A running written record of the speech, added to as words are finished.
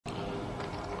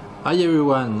Hi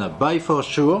everyone,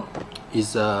 BuyForSure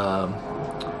is a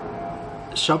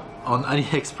shop on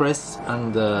AliExpress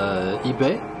and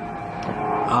eBay,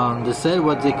 and they sell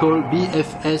what they call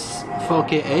BFS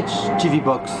 4KH TV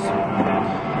box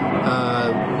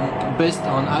based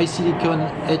on HiSilicon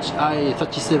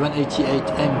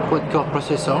Hi3798M quad-core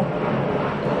processor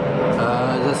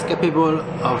that's capable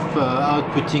of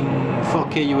outputting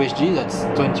 4K UHD, that's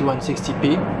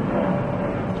 2160p,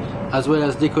 as well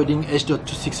as decoding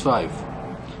H.265.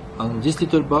 And this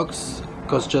little box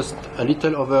costs just a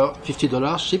little over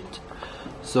 $50 shipped.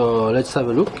 So let's have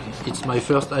a look. It's my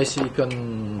first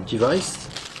HiSilicon device,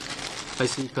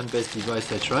 HiSilicon based device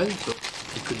I tried, so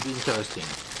it could be interesting.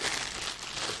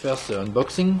 First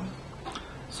unboxing.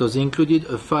 So they included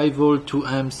a 5V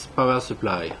 2A power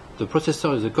supply. The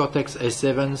processor is a Cortex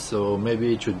A7, so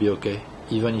maybe it should be okay,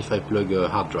 even if I plug a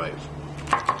hard drive.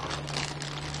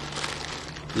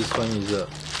 This one is a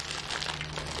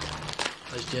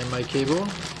HDMI cable.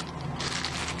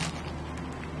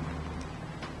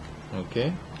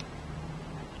 Okay.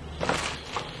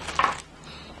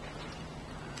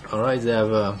 Alright, they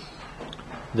have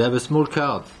a small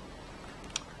card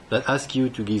that asks you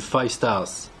to give 5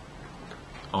 stars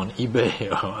on eBay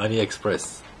or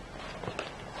AliExpress.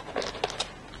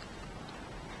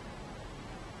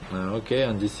 Okay,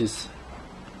 and this is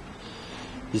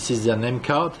their name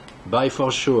card.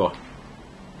 BuyForSure.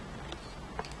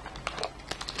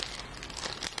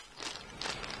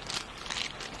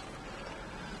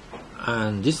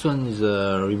 And this one is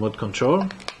a remote control.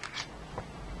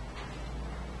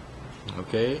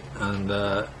 Okay, and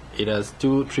it has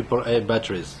 2 AAA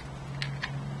batteries.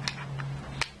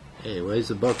 Hey, where is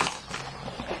the box?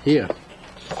 Here.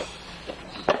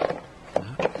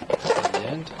 At the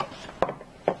end.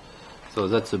 So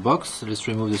that's the box. Let's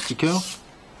remove the sticker.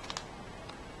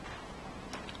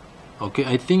 Okay,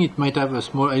 I think it might have a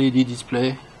small LED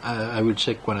display. I will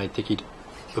check when I take it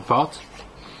apart.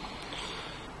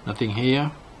 Nothing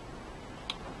here.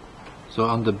 So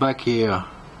on the back here,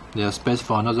 there's space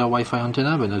for another Wi-Fi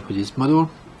antenna, but not with this model.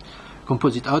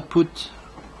 Composite output,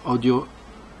 audio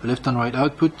left and right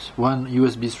output, one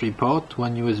USB 3 port,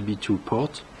 one USB 2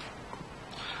 port.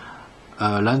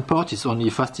 LAN port is only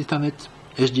fast Ethernet,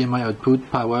 HDMI output,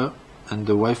 power, and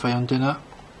the Wi-Fi antenna,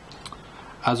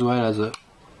 as well as a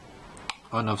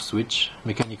on-off switch,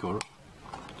 mechanical.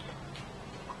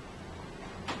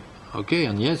 Okay,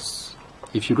 and yes,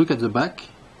 if you look at the back,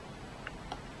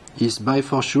 it's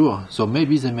BuyForSure, so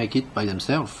maybe they make it by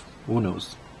themselves, who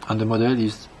knows. And the model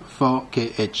is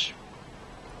 4KH.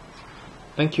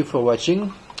 Thank you for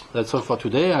watching. That's all for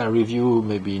today. I'll review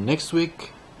maybe next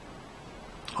week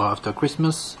or after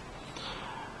Christmas.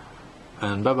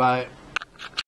 And bye bye.